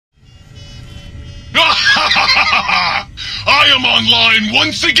I am online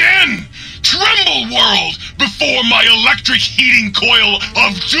once again! Tremble, world, before my electric heating coil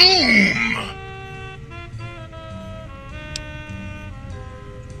of doom!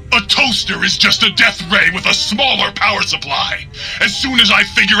 A toaster is just a death ray with a smaller power supply. As soon as I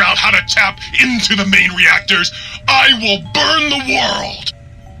figure out how to tap into the main reactors, I will burn the world!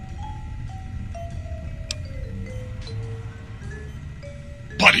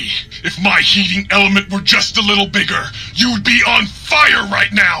 Buddy, if my heating element were just a little bigger, you'd be on fire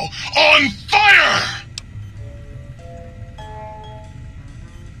right now! On fire!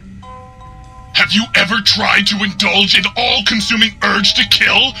 Have you ever tried to indulge in all-consuming urge to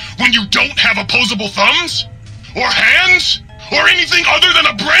kill when you don't have opposable thumbs? Or hands? Or anything other than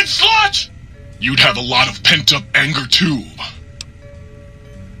a bread slot? You'd have a lot of pent-up anger too.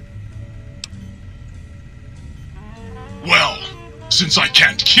 Well, since I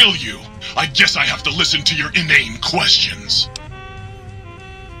can't kill you, I guess I have to listen to your inane questions.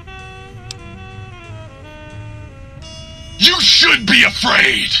 You should be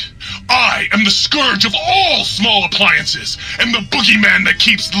afraid! I am the scourge of all small appliances, and the boogeyman that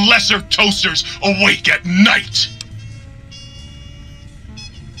keeps lesser toasters awake at night!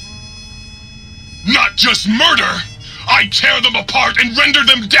 Not just murder! I tear them apart and render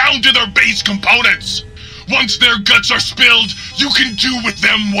them down to their base components! Once their guts are spilled, you can do with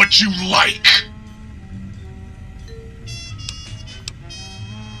them what you like!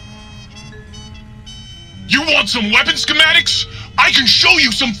 You want some weapon schematics? I can show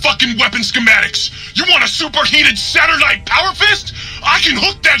you some fucking weapon schematics! You want a superheated Saturnite Power Fist? I can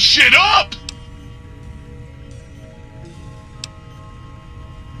hook that shit up!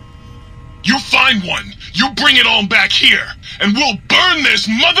 You find one, you bring it on back here, and we'll burn this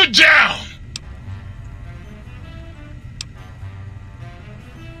mother down!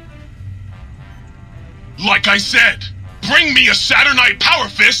 Like I said, bring me a Saturnite Power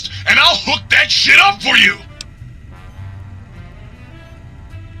Fist, and I'll hook that shit up for you!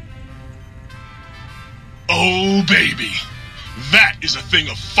 Oh, baby. That is a thing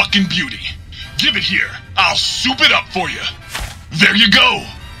of fucking beauty. Give it here. I'll soup it up for you. There you go.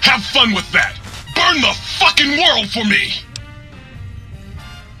 Have fun with that. Burn the fucking world for me.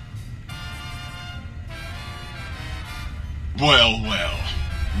 Well, well.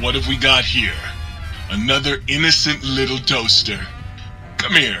 What have we got here? Another innocent little toaster.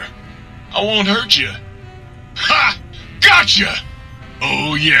 Come here. I won't hurt you. Ha! Gotcha!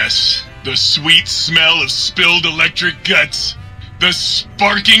 Oh, yes. The sweet smell of spilled electric guts. The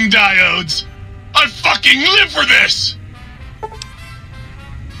sparking diodes. I fucking live for this!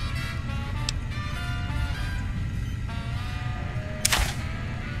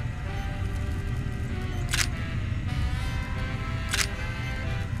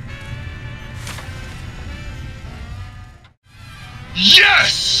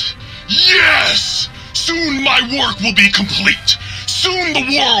 Yes! Yes! Soon my work will be complete. Soon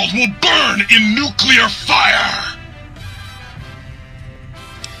the world will burn in nuclear fire!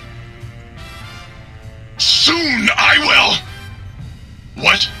 Soon I will...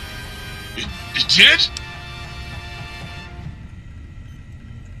 What? It did?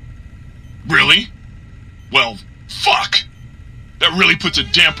 Really? Well, fuck! That really puts a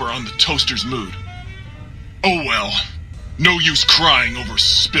damper on the toaster's mood. Oh well. No use crying over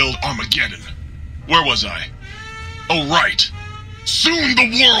spilled Armageddon. Where was I? Oh right. Soon the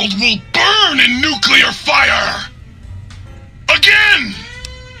world will burn in nuclear fire! Again!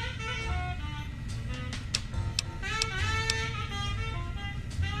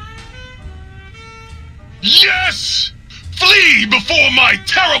 Yes! Flee before my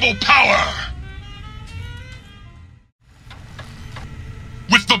terrible power!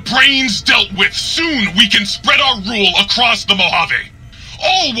 With the brains dealt with, soon we can spread our rule across the Mojave.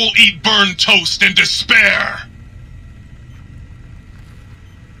 All will eat burned toast in despair!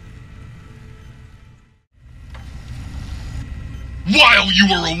 While you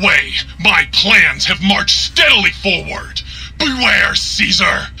were away, my plans have marched steadily forward. Beware,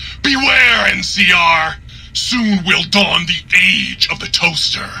 Caesar! Beware, NCR! Soon will dawn the age of the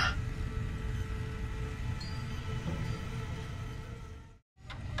toaster.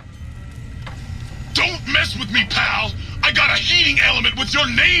 Don't mess with me, pal! I got a heating element with your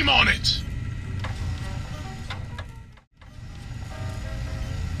name on it!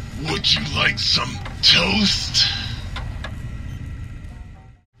 Would you like some toast?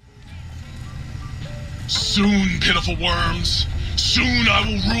 Soon, pitiful worms, soon I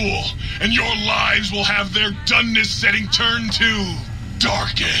will rule, and your lives will have their doneness setting turn to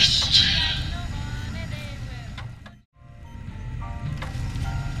darkest.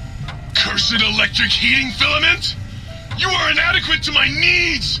 Cursed electric heating filament? You are inadequate to my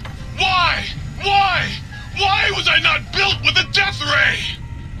needs! Why? Why? Why was I not built with a death ray?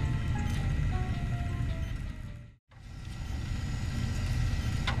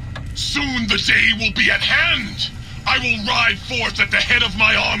 Soon the day will be at hand! I will ride forth at the head of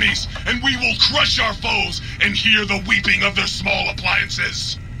my armies, and we will crush our foes and hear the weeping of their small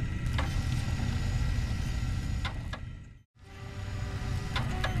appliances.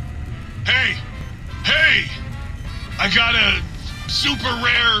 Hey! Hey! I got a super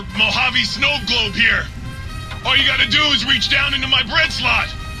rare Mojave snow globe here. All you gotta do is reach down into my bread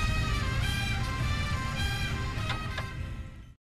slot.